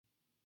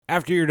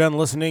After you're done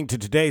listening to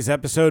today's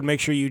episode, make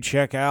sure you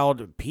check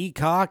out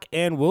Peacock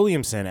and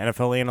Williamson.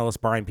 NFL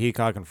analyst Brian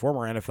Peacock and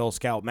former NFL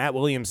scout Matt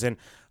Williamson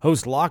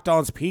host Locked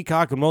On's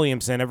Peacock and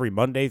Williamson every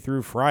Monday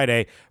through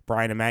Friday.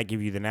 Brian and Matt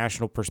give you the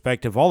national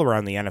perspective all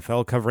around the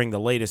NFL, covering the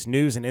latest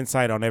news and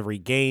insight on every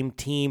game,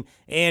 team,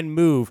 and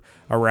move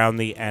around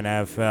the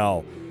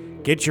NFL.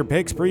 Get your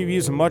picks,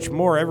 previews, and much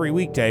more every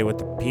weekday with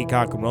the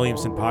Peacock and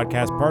Williamson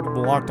podcast, part of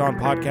the Locked On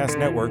Podcast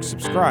Network.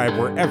 Subscribe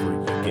wherever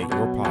you get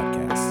your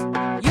podcasts.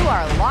 You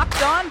are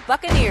Locked On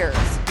Buccaneers,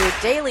 your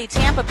daily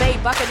Tampa Bay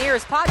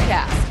Buccaneers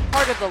podcast,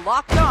 part of the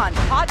Locked On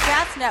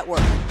Podcast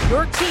Network,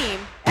 your team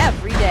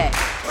every day.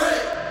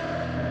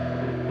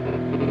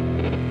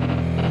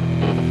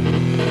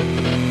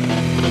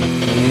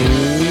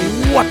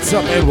 What's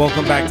up, and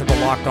welcome back to the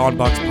Locked On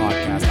Bucs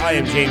podcast. I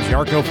am James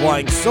Yarko,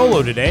 flying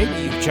solo today.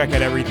 You can check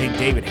out everything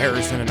David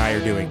Harrison and I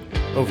are doing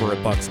over at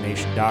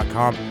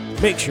BucsNation.com.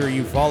 Make sure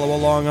you follow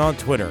along on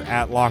Twitter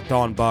at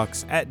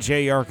LockedOnBucs, at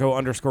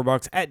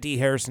JYarko_Bucs, at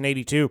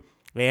DHarrison82,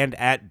 and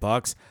at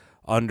Bucs_Nation.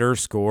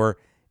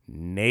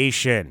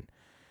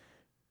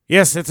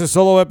 Yes, it's a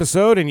solo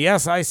episode, and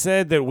yes, I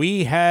said that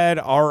we had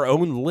our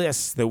own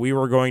lists that we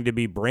were going to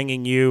be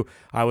bringing you.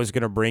 I was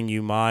going to bring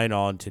you mine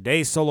on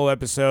today's solo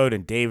episode,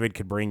 and David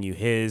could bring you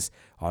his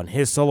on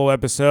his solo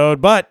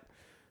episode, but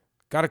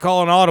got to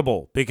call an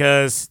audible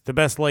because the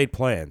best laid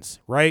plans,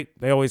 right?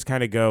 They always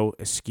kind of go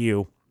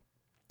askew.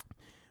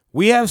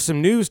 We have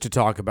some news to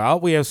talk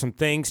about. We have some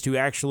things to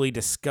actually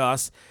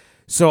discuss.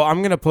 So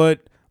I'm going to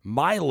put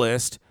my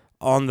list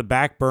on the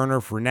back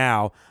burner for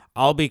now.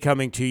 I'll be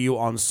coming to you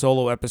on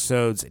solo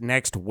episodes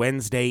next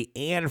Wednesday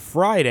and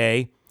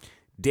Friday.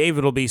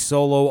 David will be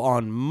solo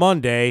on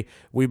Monday.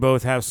 We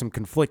both have some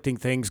conflicting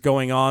things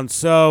going on.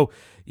 So,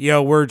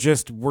 we're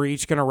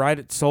each going to ride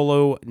it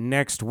solo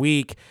next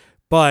week.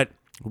 But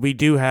we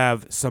do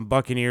have some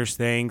Buccaneers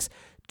things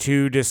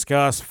to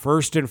discuss.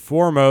 First and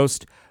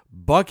foremost,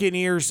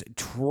 Buccaneers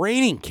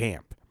training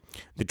camp.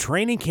 The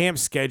training camp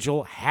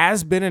schedule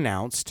has been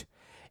announced,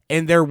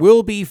 and there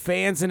will be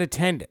fans in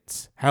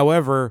attendance.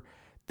 However,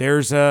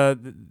 there's a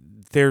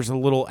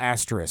little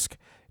asterisk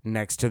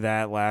next to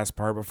that last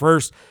part. But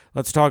first,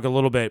 let's talk a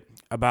little bit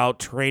about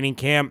training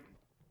camp.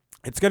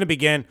 It's going to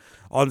begin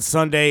on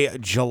Sunday,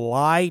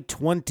 July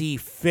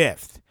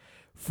 25th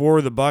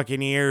for the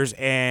Buccaneers,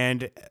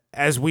 and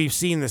as we've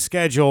seen the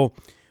schedule,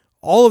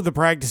 all of the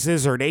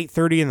practices are at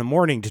 8:30 in the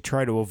morning to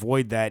try to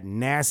avoid that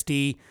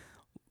nasty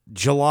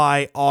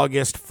July,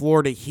 August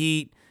Florida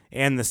heat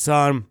and the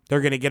sun. They're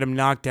going to get them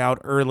knocked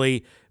out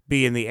early,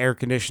 be in the air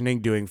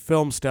conditioning, doing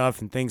film stuff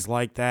and things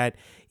like that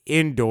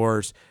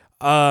indoors.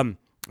 But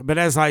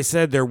as I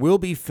said, there will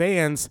be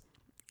fans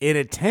in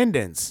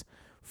attendance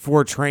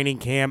for training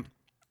camp,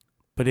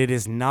 but it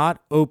is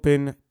not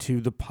open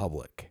to the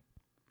public.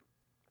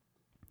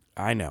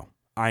 I know.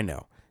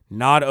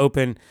 Not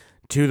open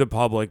to the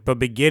public, but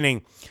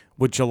beginning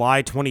with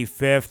July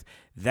 25th,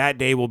 that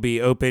day will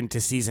be open to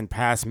season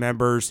pass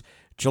members.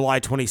 July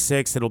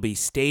 26th, it'll be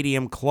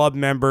stadium club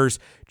members.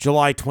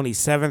 July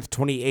 27th,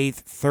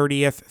 28th,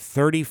 30th,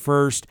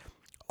 31st,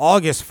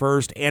 August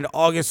 1st, and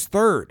August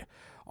 3rd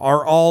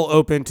are all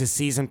open to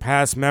season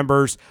pass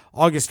members.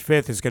 August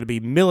 5th is going to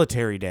be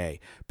Military Day,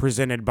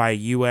 presented by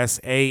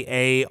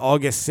USAA.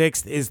 August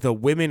 6th is the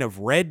Women of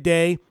Red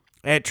Day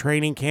at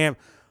training camp.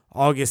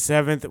 August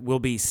 7th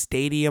will be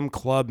stadium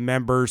club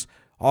members.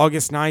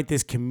 August 9th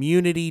is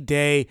Community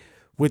Day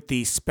with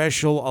the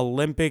Special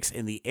Olympics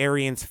and the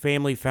Arians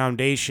Family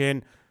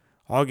Foundation.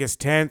 August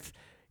 10th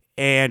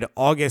and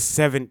August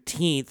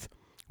 17th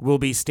will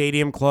be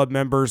stadium club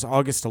members.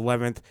 August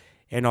 11th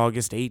and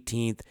August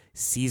 18th,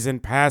 season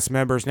pass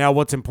members. Now,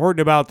 what's important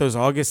about those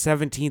August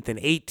 17th and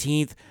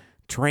 18th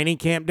training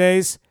camp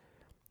days?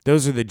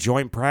 Those are the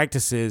joint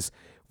practices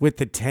with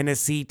the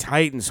Tennessee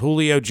Titans.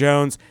 Julio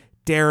Jones,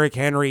 Derrick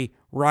Henry,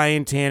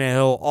 Ryan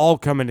Tannehill, all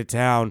coming to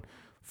town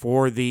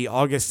for the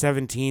August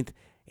 17th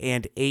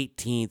and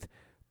 18th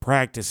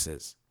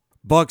practices.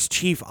 Bucs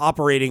Chief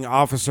Operating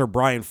Officer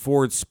Brian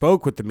Ford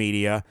spoke with the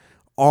media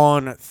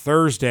on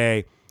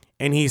Thursday,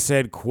 and he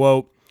said,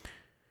 quote,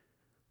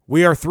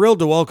 "We are thrilled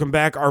to welcome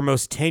back our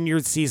most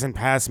tenured season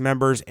pass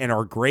members and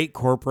our great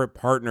corporate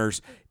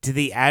partners to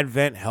the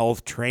Advent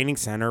Health Training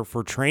Center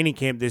for training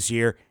camp this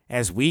year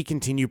as we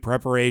continue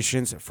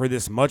preparations for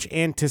this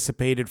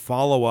much-anticipated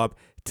follow-up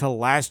to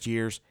last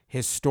year's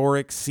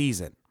historic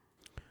season.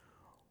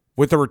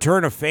 With the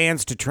return of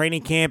fans to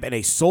training camp and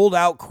a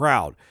sold-out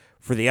crowd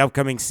for the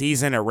upcoming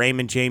season at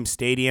Raymond James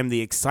Stadium, the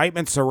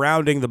excitement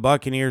surrounding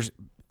Buccaneers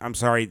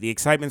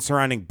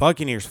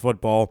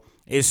football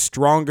is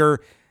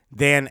stronger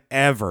than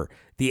ever.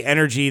 The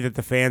energy that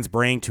the fans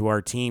bring to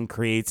our team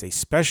creates a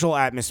special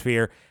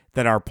atmosphere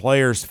that our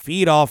players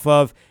feed off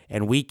of,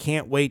 and we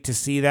can't wait to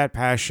see that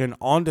passion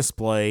on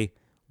display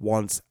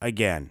once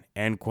again,"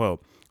 end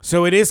quote.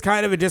 So it is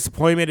kind of a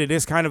disappointment. It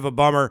is kind of a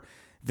bummer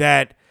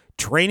that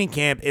training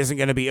camp isn't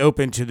going to be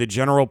open to the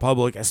general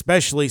public,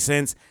 especially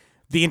since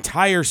the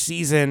entire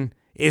season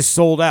is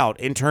sold out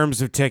in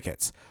terms of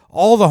tickets.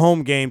 All the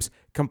home games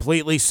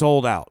completely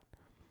sold out.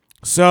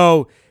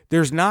 So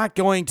there's not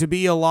going to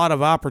be a lot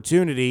of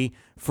opportunity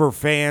for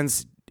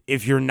fans,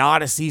 if you're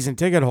not a season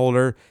ticket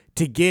holder,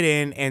 to get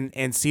in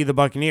and see the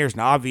Buccaneers.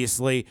 Now,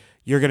 obviously,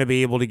 you're going to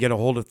be able to get a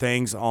hold of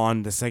things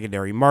on the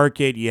secondary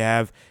market. You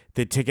have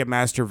the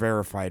Ticketmaster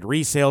verified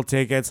resale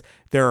tickets.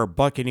 There are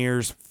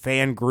Buccaneers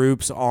fan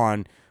groups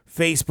on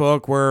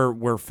Facebook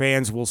where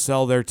fans will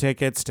sell their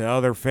tickets to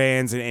other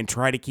fans and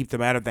try to keep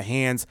them out of the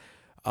hands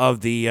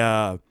of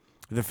the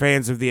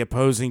fans of the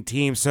opposing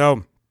team.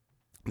 So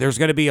there's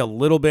going to be a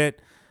little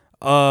bit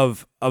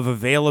of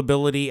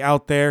availability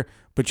out there,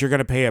 but you're going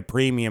to pay a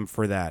premium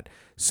for that.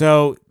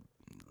 So,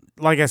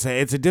 like I said,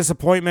 it's a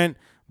disappointment,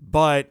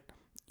 but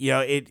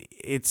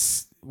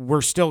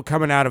we're still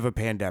coming out of a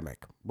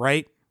pandemic,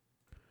 right?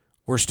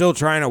 We're still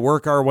trying to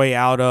work our way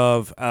out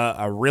of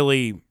a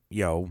really,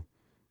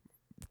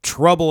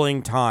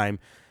 troubling time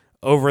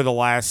over the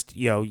last,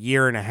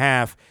 year and a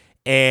half,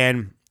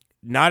 and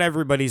not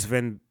everybody's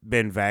been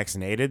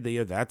vaccinated.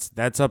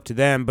 That's up to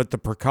them, but the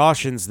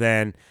precautions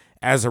then,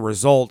 as a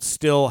result,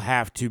 still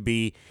have to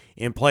be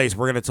in place.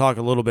 We're going to talk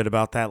a little bit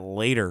about that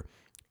later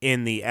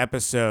in the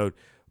episode,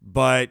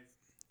 but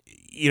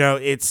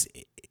it's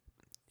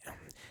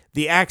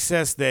the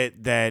access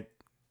that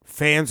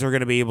fans are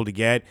going to be able to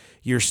get.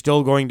 You're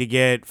still going to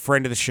get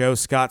friend of the show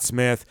Scott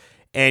Smith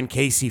and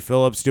Casey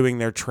Phillips doing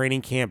their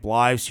training camp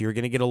live, so you're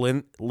going to get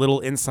a little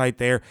insight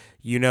there.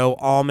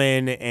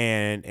 Allman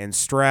and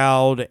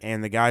Stroud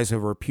and the guys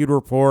over at Pewter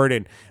Report,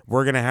 and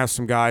we're going to have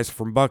some guys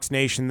from Bucs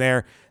Nation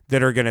there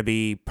that are going to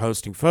be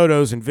posting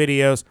photos and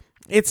videos.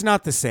 It's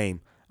not the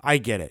same. I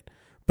get it.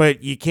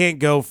 But you can't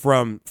go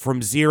from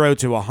 0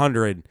 to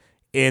 100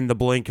 in the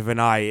blink of an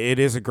eye. It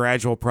is a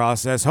gradual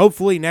process.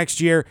 Hopefully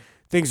next year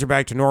things are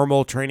back to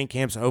normal. Training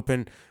camps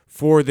open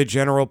for the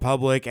general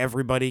public.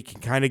 Everybody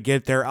can kind of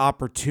get their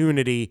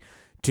opportunity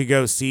to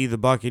go see the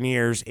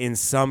Buccaneers in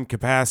some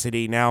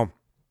capacity. Now,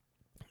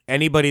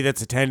 anybody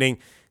that's attending,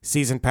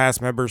 season pass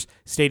members,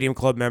 stadium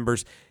club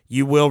members,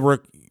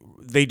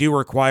 they do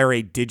require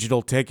a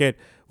digital ticket,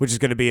 which is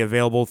going to be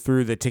available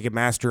through the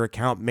Ticketmaster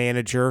account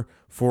manager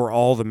for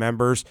all the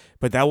members,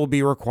 but that will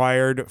be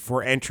required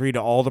for entry to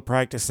all the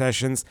practice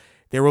sessions.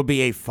 There will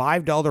be a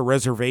 $5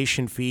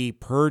 reservation fee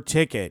per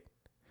ticket,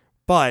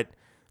 but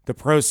the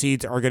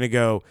proceeds are going to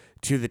go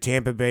to the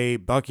Tampa Bay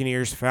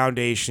Buccaneers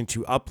Foundation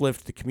to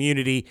uplift the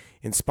community,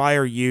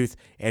 inspire youth,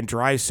 and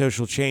drive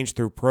social change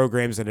through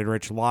programs that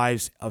enrich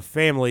lives of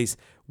families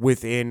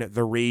within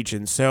the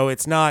region. So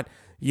it's not,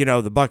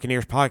 the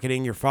Buccaneers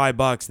pocketing your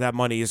 $5. That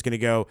money is going to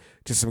go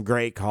to some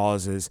great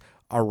causes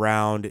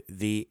around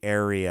the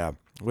area.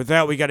 With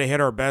that, we got to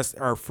hit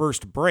our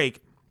first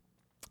break.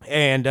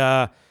 And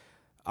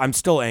I'm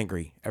still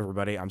angry,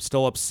 everybody. I'm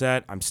still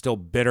upset. I'm still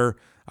bitter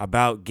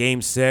about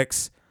Game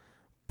 6.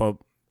 But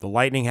the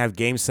Lightning have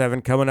Game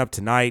 7 coming up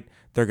tonight.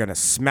 They're going to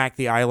smack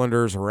the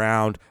Islanders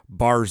around.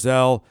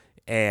 Barzell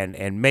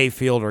and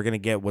Mayfield are going to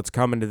get what's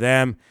coming to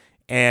them.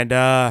 And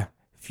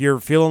if you're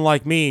feeling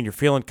like me and you're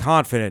feeling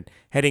confident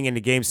heading into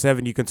Game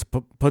 7, you can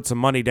put some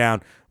money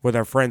down with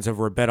our friends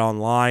over at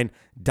betonline.ag.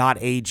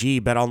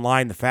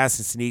 BetOnline, the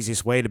fastest and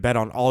easiest way to bet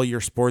on all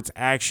your sports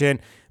action.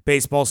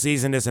 Baseball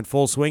season is in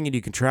full swing, and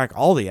you can track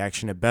all the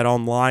action at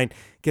BetOnline.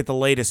 Get the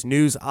latest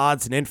news,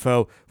 odds, and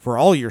info for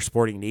all your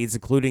sporting needs,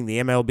 including the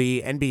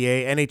MLB,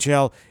 NBA,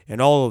 NHL, and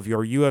all of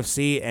your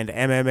UFC and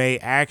MMA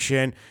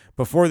action.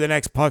 Before the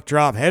next puck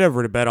drop, head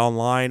over to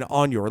BetOnline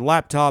on your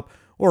laptop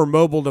or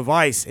mobile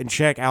device and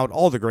check out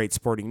all the great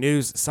sporting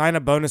news,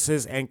 sign-up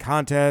bonuses, and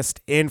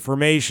contest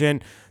information.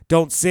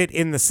 Don't sit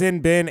in the sin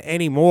bin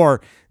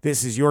anymore.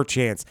 This is your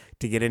chance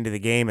to get into the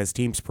game as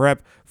teams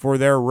prep for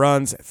their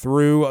runs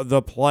through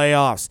the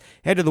playoffs.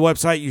 Head to the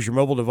website, use your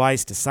mobile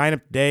device to sign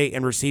up today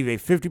and receive a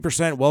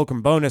 50%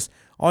 welcome bonus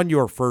on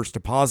your first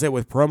deposit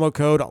with promo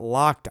code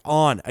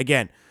LOCKEDON.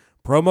 Again,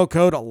 promo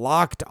code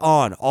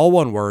LOCKEDON, all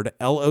one word,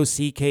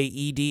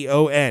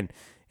 LOCKEDON,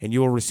 and you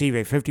will receive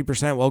a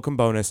 50% welcome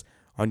bonus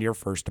on your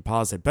first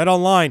deposit. Bet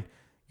Online,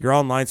 your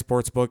online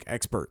sportsbook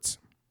experts.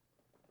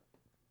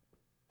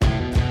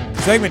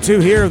 Segment 2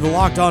 here of the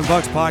Locked On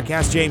Bucs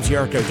podcast. James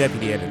Yarko,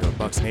 deputy editor of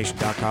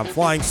BucsNation.com,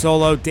 flying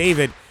solo.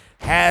 David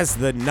has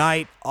the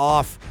night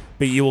off,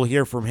 but you will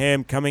hear from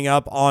him coming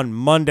up on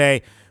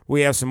Monday.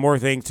 We have some more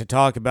things to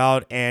talk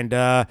about, and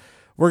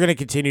we're going to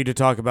continue to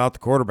talk about the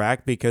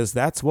quarterback because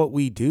that's what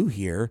we do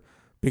here,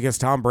 because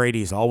Tom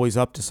Brady's always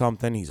up to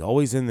something. He's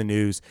always in the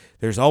news.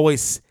 There's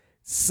always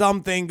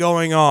something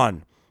going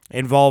on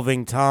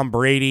involving Tom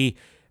Brady,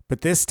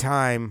 but this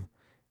time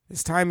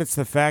it's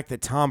the fact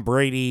that Tom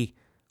Brady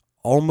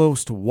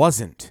almost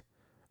wasn't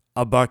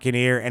a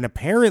Buccaneer, and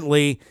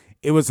apparently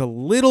it was a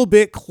little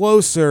bit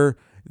closer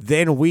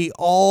than we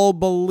all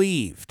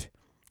believed.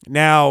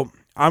 Now,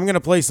 I'm going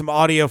to play some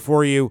audio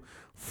for you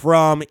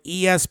from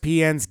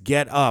ESPN's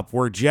Get Up,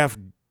 where Jeff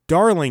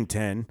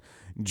Darlington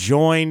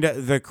joined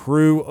the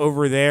crew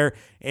over there.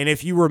 And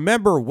if you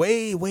remember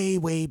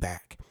way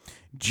back,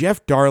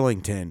 Jeff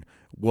Darlington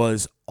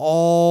was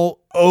all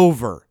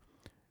over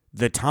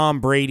the Tom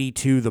Brady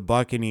to the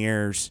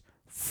Buccaneers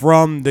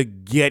from the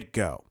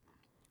get-go.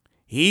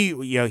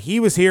 he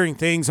was hearing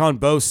things on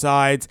both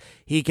sides.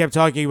 He kept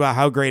talking about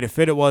how great a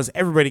fit it was.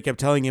 Everybody kept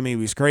telling him he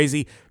was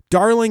crazy.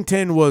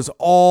 Darlington was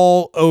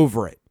all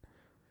over it.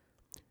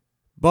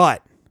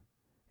 But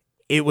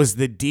it was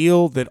the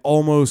deal that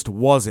almost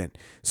wasn't.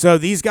 So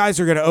these guys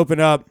are going to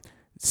open up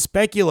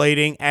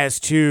speculating as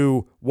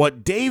to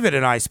what David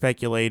and I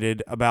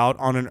speculated about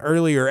on an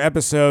earlier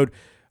episode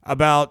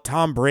about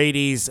Tom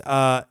Brady's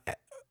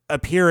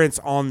appearance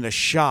on The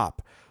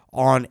Shop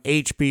on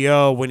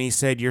HBO when he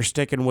said, "You're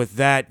sticking with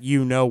that,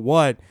 you know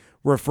what,"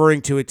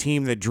 referring to a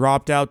team that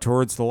dropped out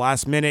towards the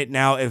last minute.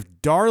 Now, if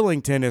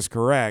Darlington is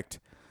correct,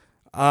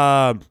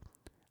 David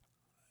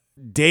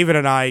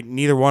and I,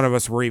 neither one of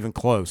us were even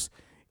close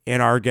in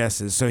our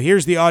guesses. So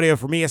here's the audio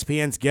from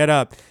ESPN's Get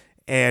Up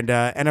and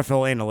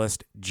NFL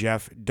analyst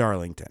Jeff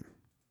Darlington.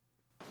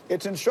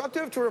 It's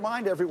instructive to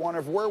remind everyone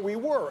of where we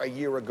were a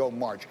year ago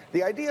March.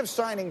 The idea of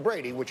signing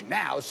Brady, which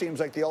now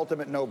seems like the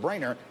ultimate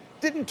no-brainer,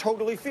 didn't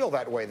totally feel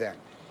that way then.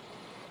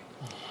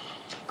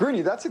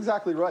 Greeny, that's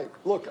exactly right.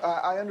 Look,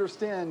 I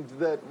understand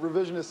that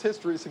revisionist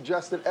history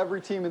suggests that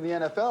every team in the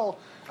NFL,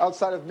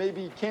 outside of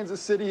maybe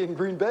Kansas City and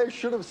Green Bay,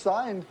 should have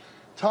signed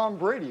Tom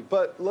Brady.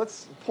 But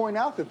let's point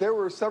out that there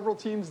were several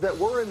teams that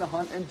were in the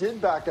hunt and did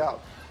back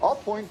out. I'll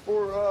point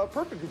for a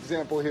perfect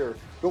example here.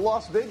 The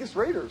Las Vegas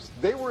Raiders.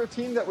 They were a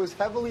team that was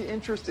heavily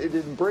interested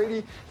in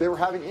Brady. They were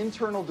having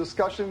internal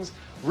discussions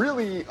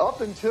really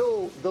up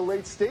until the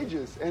late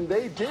stages, and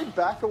they did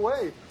back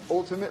away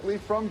ultimately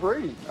from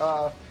Brady.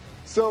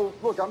 So,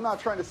 look, I'm not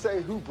trying to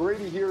say who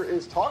Brady here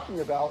is talking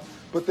about,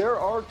 but there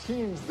are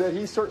teams that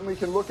he certainly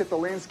can look at the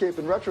landscape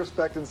in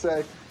retrospect and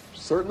say,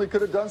 certainly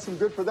could have done some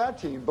good for that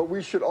team. But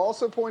we should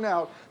also point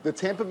out the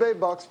Tampa Bay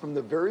Bucks from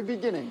the very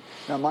beginning.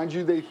 Now, mind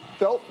you, they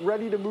felt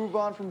ready to move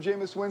on from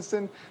Jameis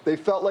Winston. They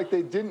felt like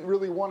they didn't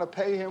really want to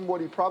pay him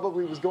what he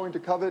probably was going to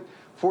covet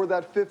for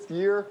that 5th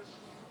year.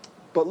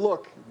 But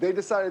look, they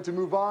decided to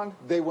move on.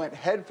 They went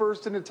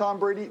headfirst into Tom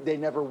Brady. They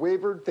never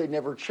wavered. They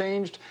never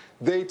changed.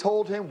 They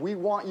told him, "We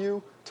want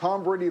you."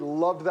 Tom Brady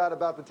loved that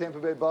about the Tampa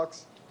Bay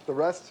Bucks. The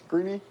rest,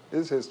 Greeny,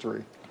 is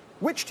history.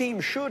 Which team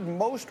should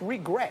most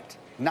regret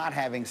not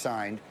having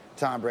signed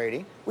Tom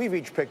Brady? We've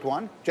each picked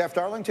one. Jeff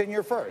Darlington,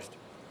 you're first.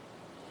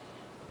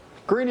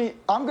 Greeny,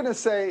 I'm going to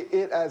say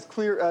it as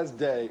clear as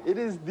day. It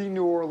is the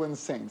New Orleans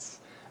Saints.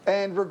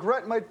 And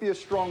regret might be a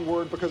strong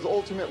word because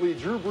ultimately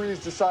Drew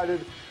Brees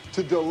decided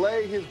to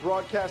delay his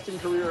broadcasting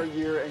career a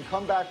year and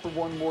come back for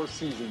one more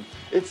season.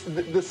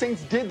 The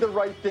Saints did the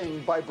right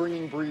thing by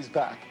bringing Brees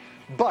back.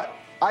 But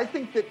I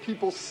think that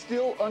people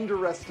still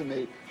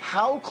underestimate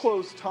how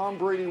close Tom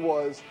Brady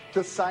was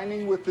to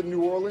signing with the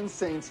New Orleans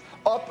Saints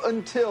up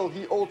until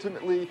he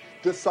ultimately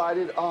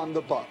decided on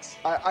the Bucs.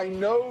 I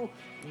know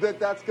that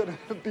that's going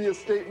to be a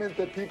statement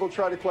that people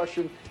try to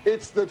question.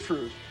 It's the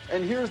truth.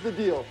 And here's the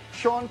deal.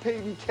 Sean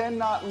Payton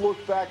cannot look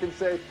back and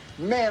say,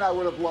 man, I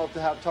would have loved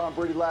to have Tom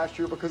Brady last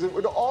year, because it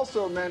would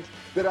also meant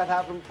that I'd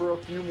have him for a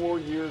few more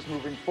years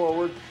moving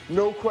forward.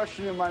 No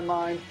question in my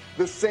mind,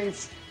 the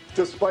Saints,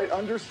 despite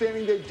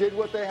understanding they did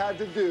what they had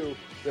to do,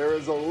 there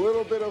is a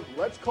little bit of,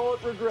 let's call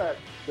it regret,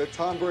 that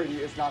Tom Brady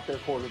is not their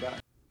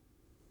quarterback.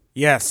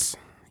 Yes,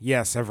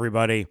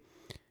 everybody.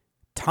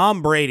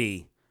 Tom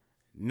Brady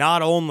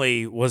not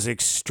only was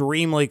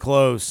extremely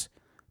close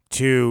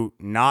to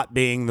not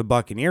being the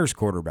Buccaneers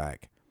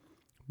quarterback,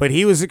 but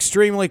he was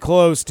extremely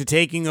close to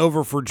taking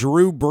over for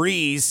Drew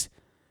Brees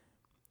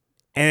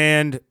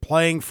and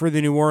playing for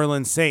the New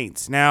Orleans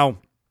Saints. Now,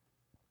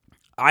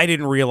 I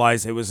didn't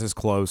realize it was as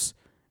close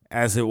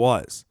as it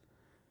was.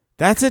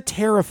 That's a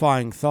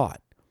terrifying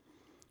thought.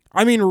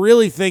 I mean,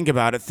 really think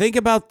about it. Think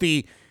about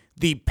the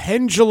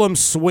pendulum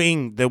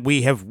swing that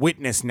we have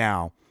witnessed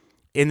now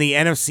in the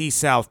NFC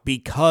South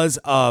because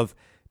of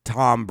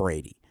Tom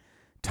Brady.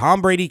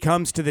 Tom Brady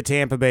comes to the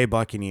Tampa Bay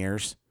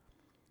Buccaneers.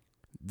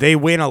 They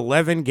win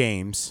 11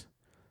 games.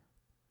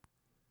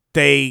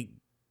 They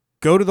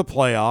go to the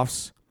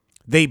playoffs.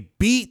 They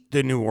beat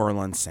the New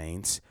Orleans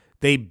Saints.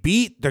 They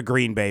beat the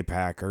Green Bay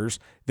Packers.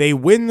 They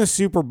win the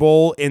Super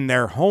Bowl in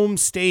their home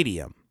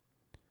stadium,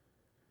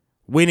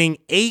 winning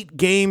 8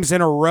 games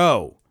in a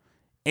row,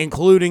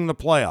 including the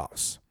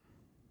playoffs.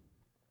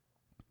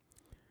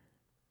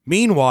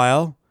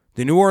 Meanwhile,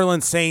 the New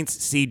Orleans Saints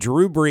see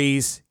Drew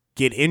Brees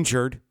get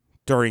injured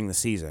during the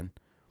season.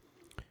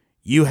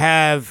 You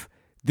have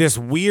this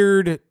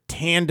weird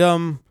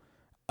tandem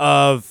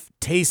of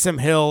Taysom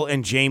Hill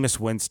and Jameis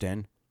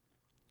Winston.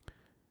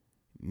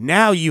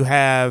 Now you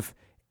have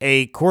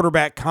a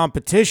quarterback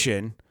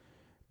competition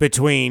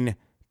between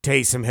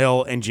Taysom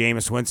Hill and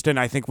Jameis Winston.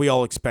 I think we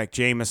all expect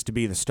Jameis to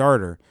be the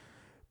starter.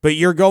 But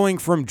you're going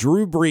from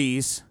Drew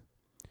Brees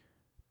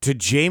to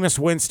Jameis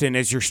Winston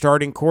as your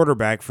starting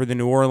quarterback for the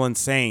New Orleans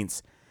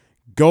Saints,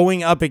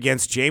 going up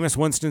against Jameis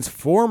Winston's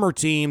former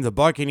team, the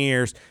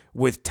Buccaneers,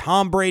 with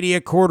Tom Brady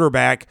at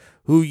quarterback,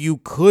 who you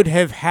could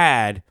have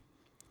had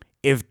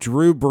if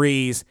Drew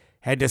Brees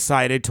had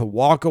decided to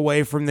walk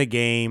away from the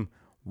game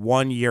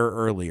 1 year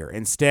earlier.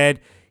 Instead,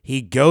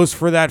 he goes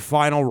for that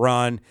final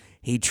run.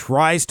 He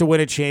tries to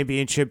win a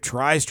championship,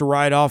 tries to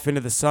ride off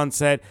into the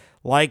sunset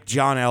like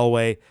John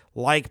Elway,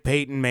 like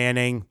Peyton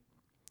Manning,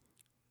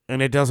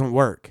 and it doesn't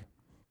work.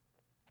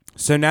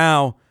 So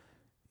now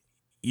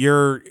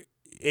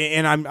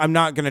and I'm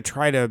not going to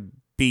try to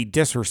be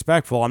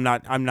disrespectful. I'm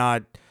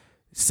not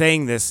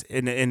saying this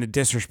in a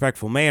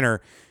disrespectful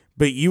manner,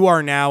 but you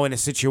are now in a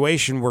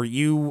situation where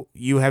you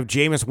have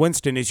Jameis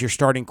Winston as your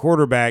starting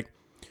quarterback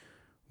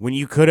when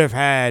you could have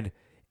had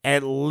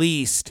at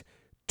least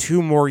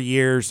 2 more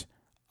years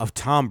of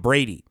Tom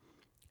Brady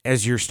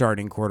as your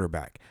starting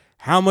quarterback.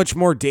 How much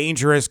more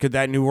dangerous could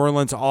that New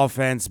Orleans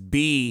offense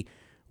be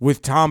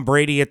with Tom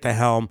Brady at the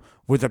helm,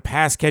 with a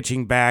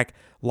pass-catching back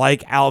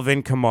like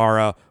Alvin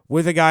Kamara,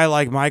 with a guy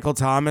like Michael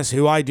Thomas,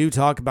 who I do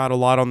talk about a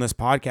lot on this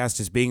podcast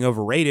as being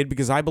overrated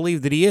because I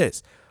believe that he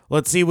is.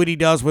 Let's see what he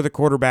does with a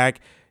quarterback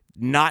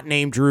not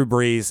named Drew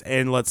Brees,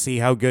 and let's see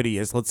how good he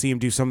is. Let's see him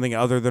do something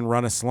other than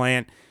run a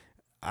slant.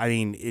 I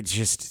mean, it's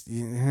just,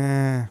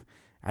 I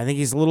think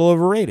he's a little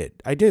overrated.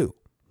 I do.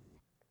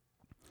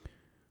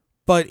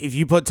 But if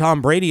you put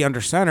Tom Brady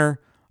under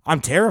center,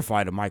 I'm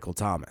terrified of Michael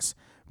Thomas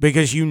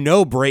because you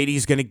know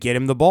Brady's going to get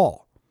him the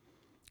ball.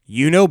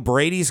 You know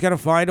Brady's going to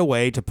find a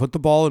way to put the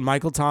ball in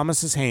Michael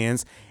Thomas's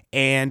hands,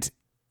 and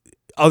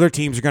other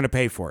teams are going to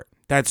pay for it.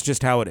 That's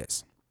just how it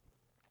is.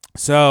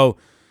 So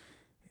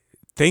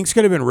things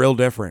could have been real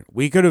different.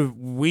 We could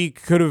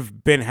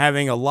have been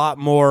having a lot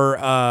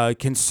more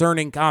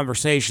concerning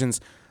conversations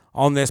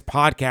on this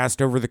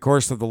podcast over the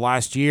course of the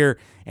last year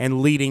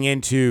and leading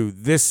into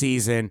this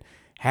season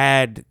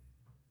had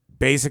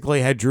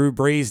Drew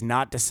Brees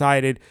not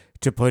decided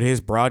to put his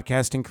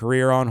broadcasting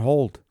career on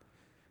hold.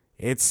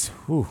 It's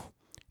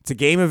a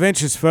game of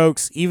inches,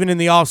 folks, even in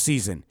the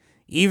offseason.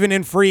 Even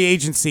in free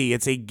agency,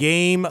 it's a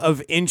game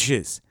of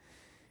inches.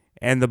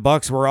 And the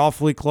Bucs were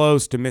awfully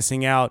close to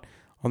missing out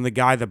on the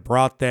guy that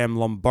brought them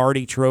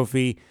Lombardi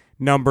Trophy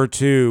number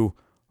 2.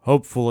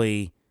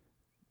 Hopefully,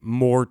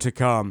 more to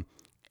come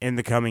in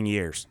the coming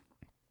years.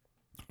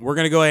 We're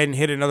going to go ahead and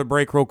hit another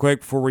break real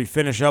quick before we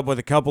finish up with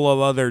a couple of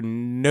other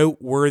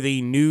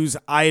noteworthy news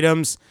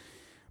items.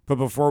 But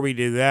before we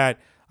do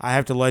that, I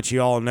have to let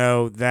you all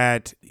know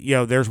that,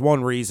 there's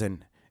one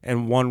reason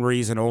and one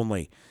reason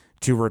only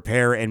to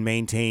repair and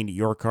maintain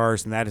your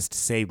cars, and that is to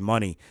save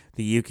money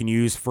that you can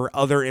use for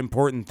other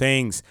important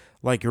things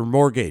like your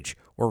mortgage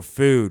or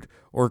food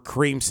or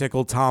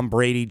Creamsicle Tom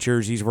Brady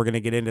jerseys. We're going to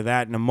get into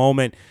that in a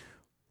moment.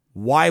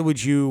 Why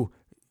would you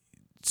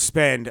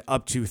spend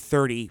up to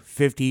 30,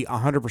 50,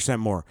 100%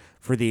 more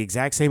for the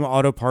exact same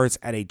auto parts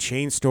at a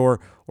chain store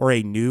or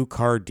a new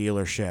car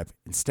dealership?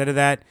 Instead of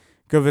that,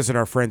 go visit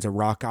our friends at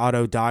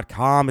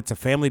rockauto.com. It's a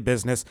family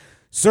business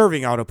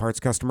serving auto parts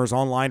customers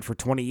online for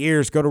 20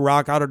 years. Go to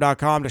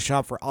rockauto.com to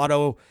shop for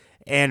auto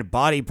and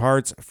body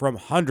parts from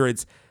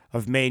hundreds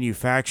of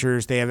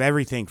manufacturers. They have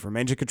everything from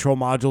engine control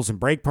modules and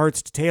brake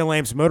parts to tail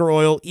lamps, motor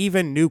oil,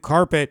 even new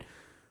carpet.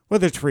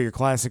 Whether it's for your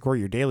classic or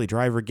your daily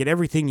driver, get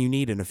everything you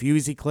need in a few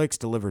easy clicks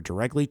delivered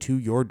directly to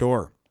your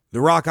door. The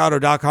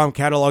rockauto.com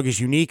catalog is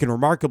unique and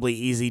remarkably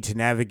easy to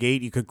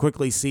navigate. You can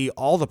quickly see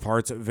all the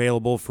parts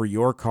available for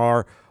your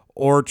car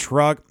or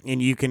truck,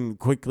 and you can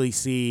quickly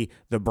see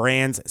the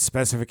brands,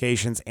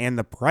 specifications, and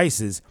the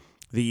prices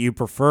that you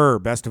prefer.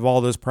 Best of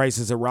all, those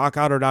prices at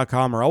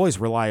rockauto.com are always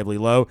reliably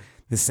low.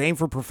 The same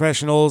for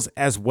professionals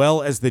as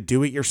well as the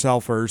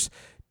do-it-yourselfers.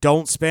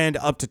 Don't spend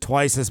up to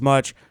twice as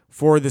much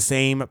for the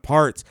same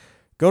parts.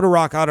 Go to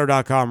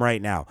rockauto.com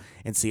right now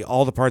and see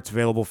all the parts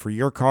available for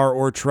your car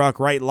or truck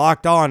right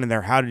locked on in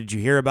their How Did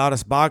You Hear About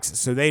Us box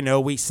so they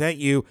know we sent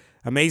you.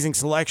 Amazing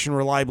selection,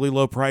 reliably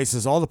low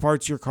prices, all the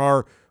parts your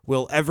car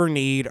will ever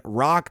need.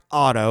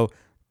 rockauto.com.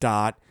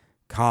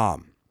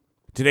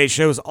 Today's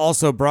show is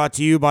also brought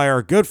to you by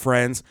our good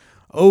friends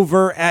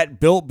over at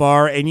Built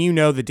Bar, and you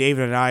know that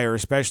David and I are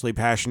especially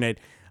passionate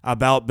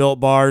about Built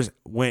Bars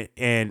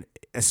and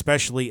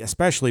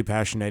especially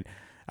passionate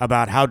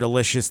about how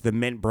delicious the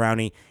mint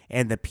brownie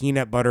and the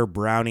peanut butter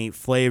brownie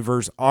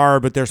flavors are.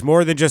 But there's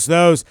more than just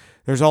those.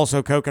 There's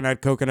also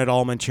coconut,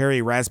 almond,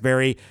 cherry,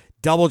 raspberry,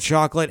 double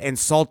chocolate, and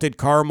salted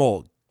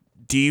caramel.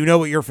 Do you know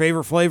what your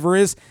favorite flavor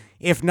is?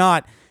 If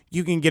not,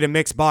 you can get a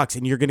mixed box,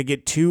 and you're going to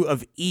get 2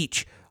 of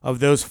each of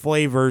those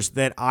flavors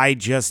that I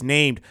just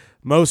named.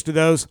 Most of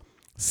those,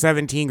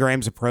 17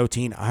 grams of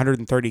protein,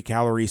 130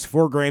 calories,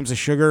 4 grams of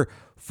sugar,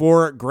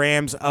 4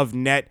 grams of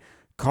net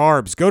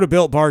carbs. Go to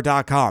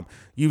BuiltBar.com.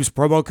 Use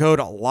promo code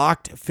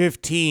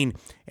LOCKED15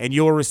 and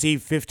you'll receive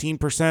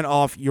 15%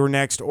 off your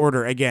next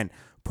order. Again,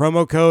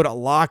 promo code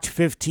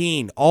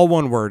LOCKED15, all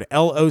one word,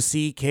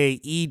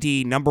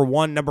 LOCKED, number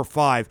 1, number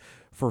 5,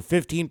 for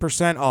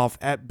 15% off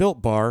at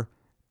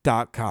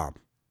BuiltBar.com.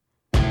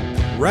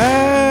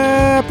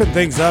 Wrapping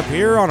things up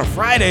here on a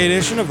Friday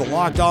edition of the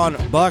Locked On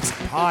Bucs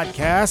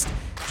podcast.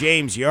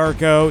 James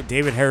Yarko,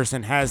 David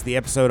Harrison has the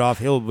episode off.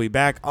 He'll be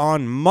back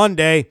on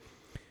Monday.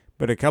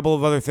 But a couple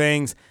of other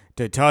things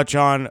to touch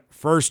on.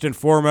 First and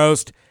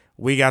foremost,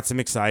 we got some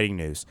exciting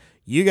news.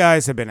 You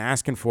guys have been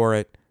asking for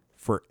it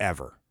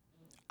forever.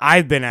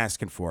 I've been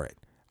asking for it.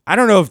 I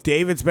don't know if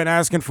David's been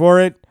asking for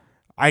it.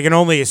 I can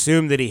only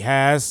assume that he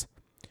has.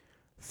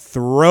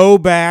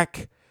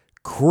 Throwback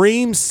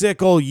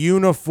Creamsicle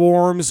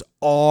uniforms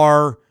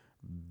are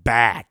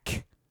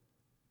back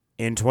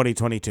in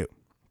 2022.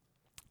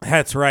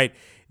 That's right.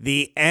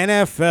 The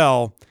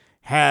NFL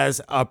has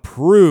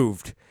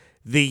approved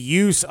the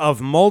use of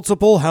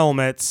multiple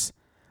helmets,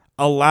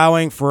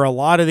 allowing for a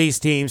lot of these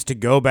teams to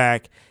go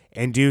back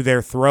and do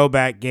their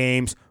throwback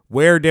games,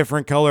 wear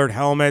different colored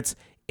helmets.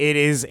 It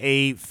is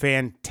a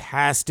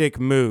fantastic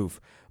move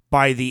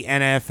by the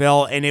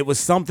NFL, and it was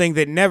something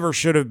that never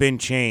should have been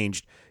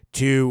changed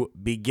to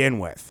begin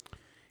with.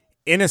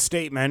 In a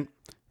statement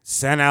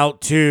sent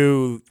out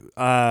to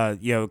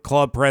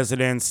club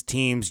presidents,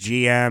 teams,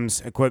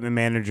 GMs, equipment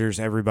managers,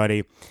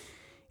 everybody,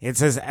 it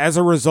says, as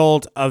a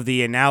result of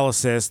the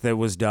analysis that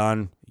was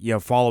done,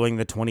 following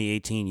the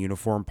 2018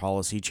 uniform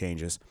policy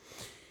changes,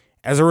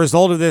 as a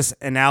result of this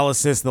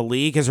analysis, the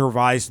league has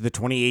revised the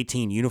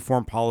 2018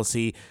 uniform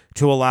policy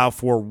to allow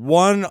for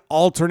one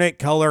alternate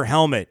color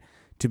helmet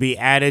to be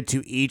added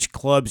to each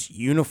club's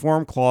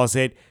uniform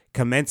closet,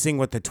 commencing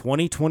with the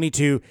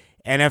 2022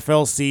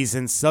 NFL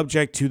season,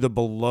 subject to the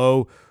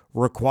below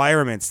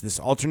requirements. This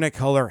alternate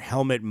color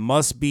helmet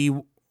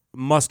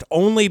must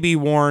only be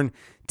worn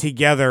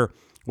together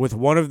with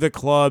one of the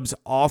club's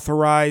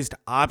authorized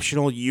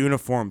optional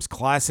uniforms,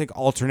 classic,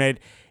 alternate,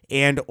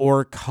 and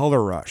or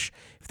color rush.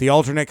 If the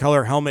alternate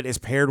color helmet is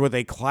paired with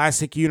a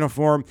classic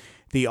uniform,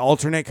 the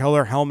alternate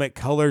color helmet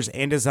colors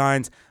and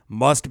designs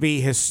must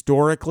be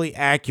historically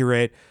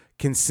accurate,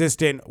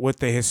 consistent with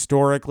the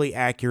historically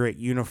accurate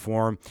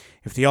uniform.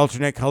 If the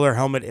alternate color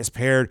helmet is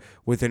paired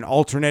with an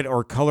alternate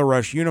or color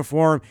rush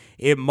uniform,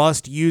 it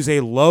must use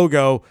a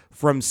logo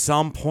from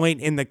some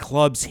point in the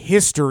club's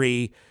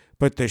history,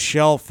 but the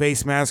shell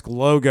face mask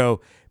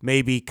logo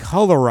may be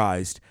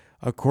colorized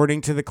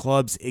according to the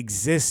club's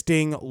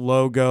existing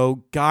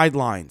logo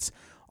guidelines.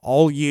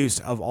 All use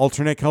of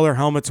alternate color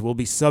helmets will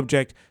be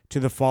subject to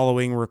the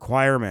following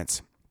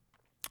requirements.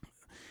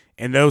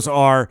 And those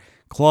are: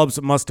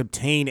 clubs must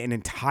obtain an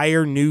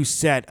entire new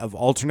set of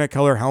alternate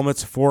color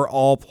helmets for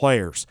all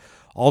players.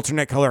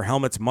 Alternate color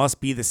helmets must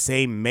be the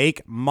same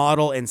make,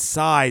 model, and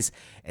size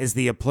as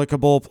the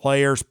applicable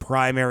player's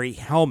primary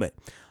helmet.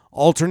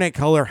 Alternate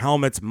color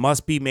helmets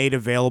must be made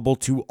available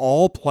to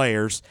all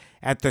players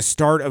at the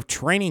start of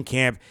training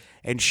camp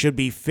and should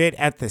be fit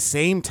at the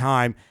same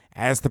time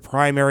as the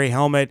primary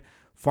helmet.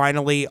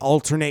 Finally,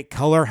 alternate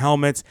color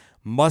helmets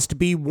must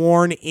be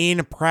worn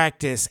in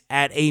practice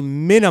at a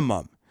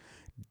minimum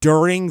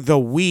during the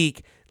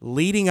week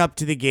leading up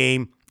to the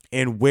game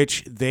in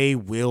which they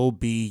will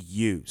be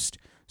used.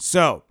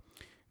 So,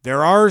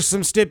 there are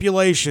some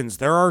stipulations,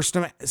 there are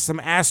some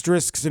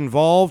asterisks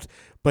involved,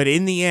 but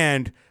in the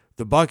end,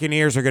 the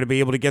Buccaneers are going to be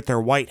able to get their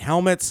white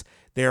helmets.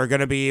 They are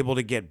going to be able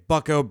to get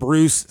Bucco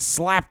Bruce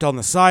slapped on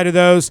the side of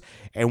those,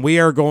 and we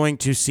are going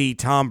to see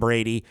Tom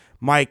Brady,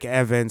 Mike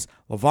Evans,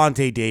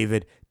 Levante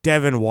David,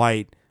 Devin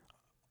White,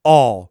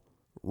 all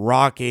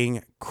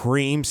rocking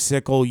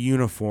Creamsicle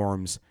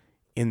uniforms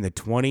in the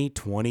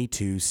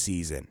 2022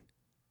 season.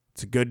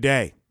 It's a good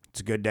day. It's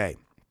a good day.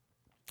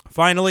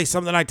 Finally,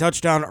 something I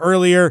touched on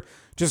earlier,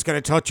 just going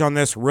to touch on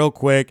this real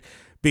quick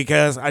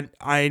because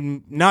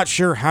I'm not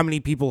sure how many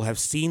people have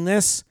seen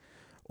this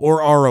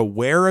or are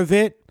aware of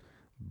it,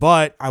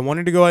 but I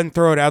wanted to go ahead and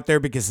throw it out there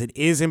because it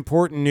is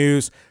important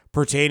news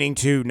pertaining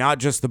to not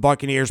just the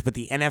Buccaneers, but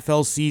the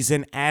NFL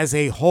season as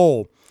a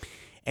whole.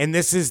 And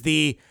this is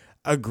the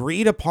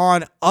agreed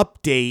upon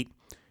update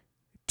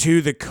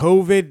to the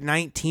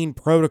COVID-19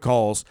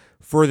 protocols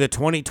for the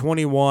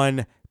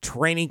 2021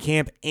 training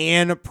camp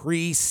and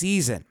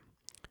preseason.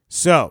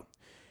 So,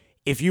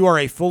 if you are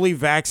a fully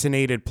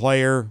vaccinated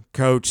player,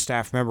 coach,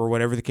 staff member,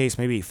 whatever the case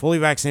may be, fully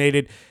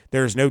vaccinated,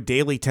 there is no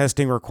daily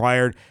testing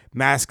required.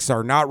 Masks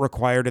are not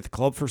required at the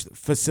club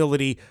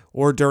facility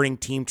or during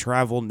team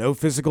travel. No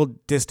physical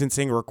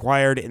distancing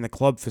required in the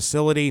club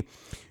facility.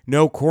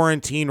 No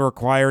quarantine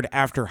required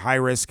after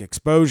high-risk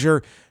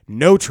exposure.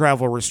 No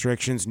travel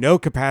restrictions. No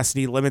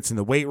capacity limits in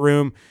the weight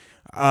room.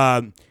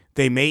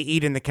 They may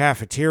eat in the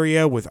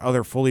cafeteria with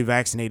other fully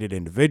vaccinated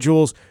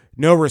individuals.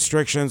 No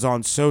restrictions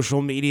on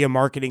social media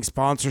marketing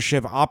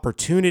sponsorship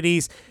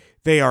opportunities.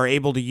 They are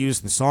able to use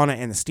the sauna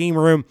and the steam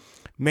room.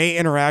 May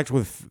interact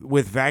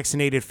with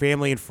vaccinated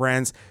family and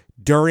friends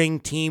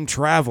during team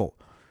travel.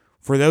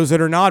 For those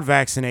that are not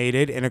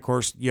vaccinated, and of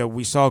course,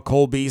 we saw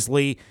Cole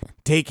Beasley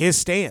take his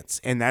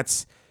stance, and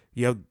that's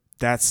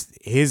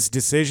his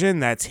decision.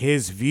 That's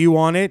his view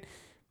on it.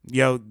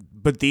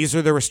 But these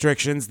are the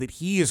restrictions that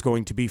he is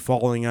going to be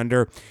falling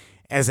under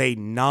as a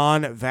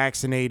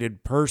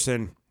non-vaccinated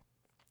person.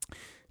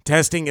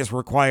 Testing is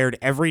required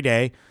every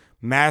day.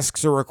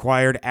 Masks are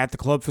required at the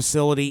club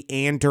facility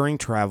and during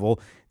travel.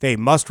 They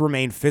must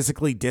remain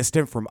physically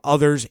distant from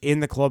others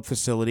in the club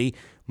facility.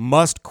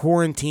 Must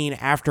quarantine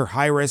after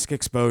high-risk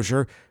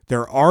exposure.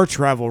 There are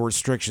travel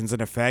restrictions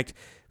in effect.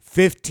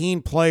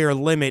 15-player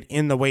limit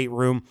in the weight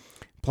room.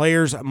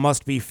 Players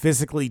must be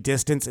physically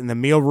distanced in the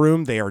meal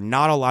room. They are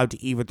not allowed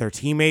to eat with their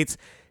teammates.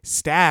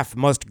 Staff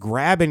must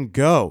grab and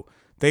go.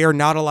 They are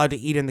not allowed to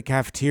eat in the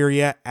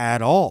cafeteria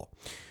at all.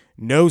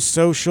 No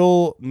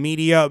social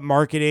media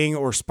marketing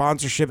or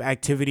sponsorship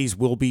activities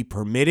will be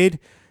permitted.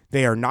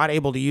 They are not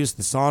able to use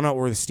the sauna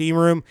or the steam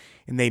room,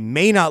 and they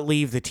may not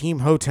leave the team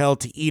hotel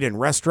to eat in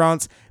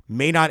restaurants,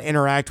 may not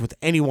interact with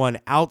anyone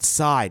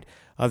outside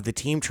of the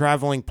team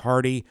traveling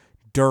party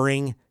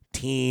during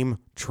team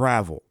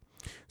travel.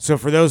 So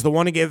for those that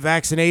want to get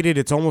vaccinated,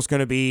 it's almost going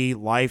to be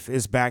life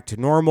is back to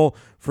normal.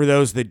 For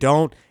those that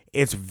don't,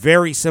 it's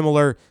very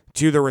similar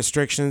to the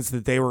restrictions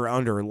that they were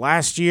under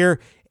last year,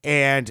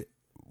 and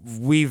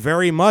we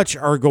very much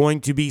are going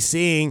to be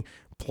seeing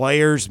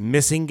players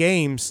missing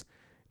games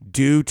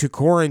due to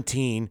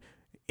quarantine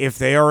if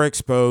they are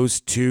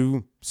exposed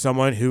to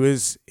someone who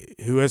has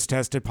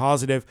tested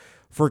positive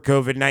for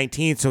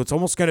COVID-19. So it's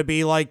almost going to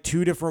be like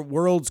two different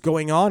worlds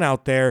going on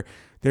out there.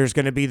 There's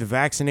going to be the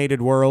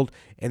vaccinated world,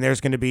 and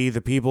there's going to be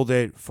the people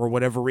that, for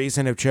whatever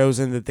reason, have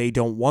chosen that they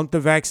don't want the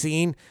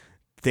vaccine.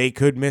 They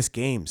could miss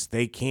games.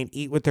 They can't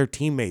eat with their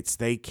teammates.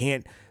 They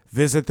can't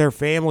visit their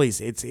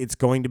families. It's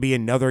going to be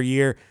another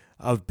year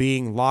of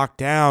being locked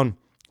down.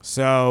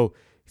 So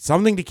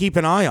something to keep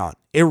an eye on.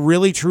 It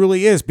really,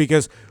 truly is,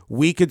 because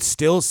we could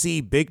still see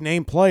big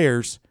name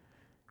players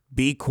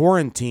be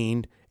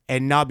quarantined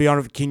and not be on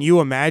it. Can you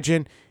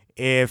imagine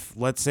if,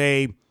 let's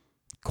say,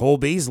 Cole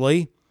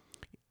Beasley,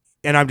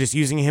 and I'm just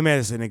using him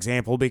as an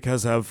example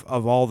because of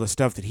all the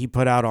stuff that he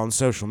put out on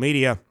social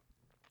media.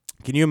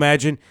 Can you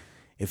imagine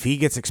if he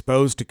gets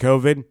exposed to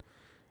COVID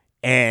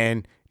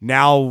and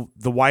now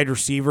the wide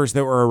receivers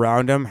that were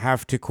around him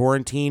have to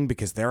quarantine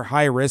because they're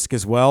high risk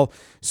as well?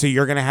 So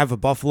you're going to have a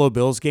Buffalo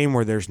Bills game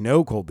where there's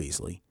no Cole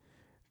Beasley.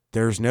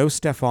 There's no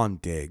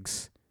Stephon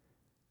Diggs.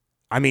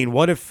 I mean,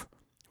 what if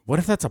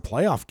that's a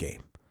playoff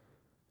game?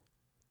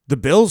 The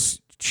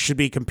Bills should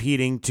be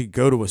competing to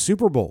go to a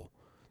Super Bowl.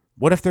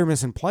 What if they're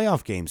missing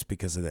playoff games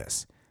because of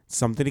this?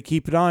 Something to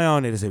keep an eye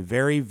on. It is a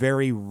very,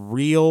 very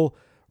real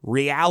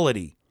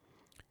reality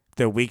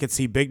that we could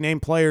see big name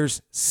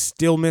players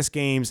still miss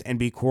games and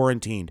be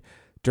quarantined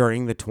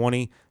during the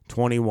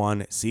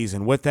 2021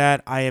 season. With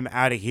that, I am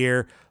out of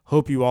here.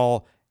 Hope you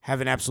all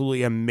have an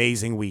absolutely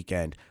amazing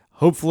weekend.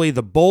 Hopefully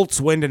the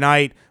Bolts win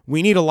tonight.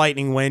 We need a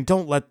lightning win.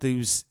 Don't let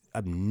those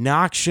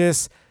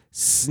obnoxious,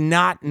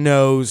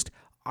 snot-nosed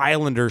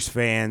Islanders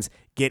fans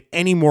get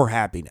any more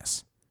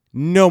happiness.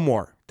 No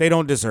more. They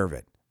don't deserve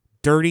it.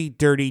 Dirty,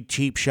 dirty,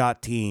 cheap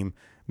shot team.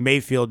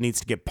 Mayfield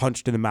needs to get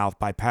punched in the mouth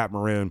by Pat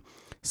Maroon.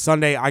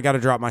 Sunday, I got to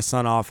drop my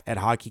son off at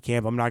hockey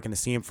camp. I'm not going to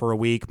see him for a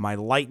week. My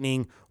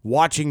Lightning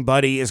watching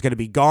buddy is going to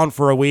be gone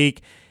for a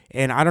week,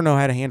 and I don't know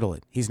how to handle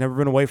it. He's never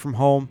been away from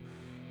home,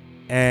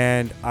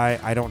 and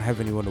I don't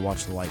have anyone to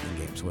watch the Lightning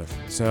games with.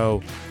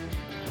 So,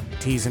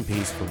 T's and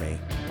P's for me.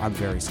 I'm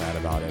very sad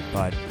about it,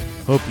 but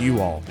hope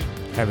you all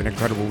have an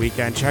incredible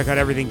weekend. Check out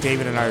everything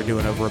David and I are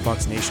doing over at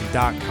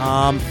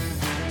BucksNation.com.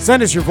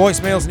 Send us your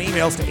voicemails and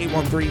emails to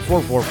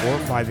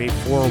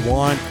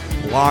 813-444-5841.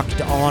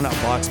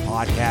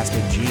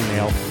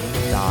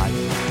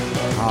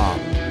 LockedOnBucksPodcast@gmail.com.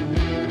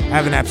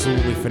 Have an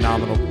absolutely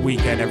phenomenal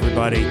weekend,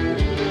 everybody.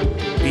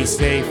 Be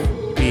safe,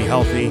 be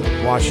healthy,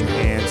 wash your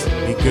hands,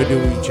 be good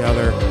to each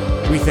other.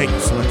 We thank you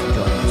so much for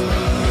joining us.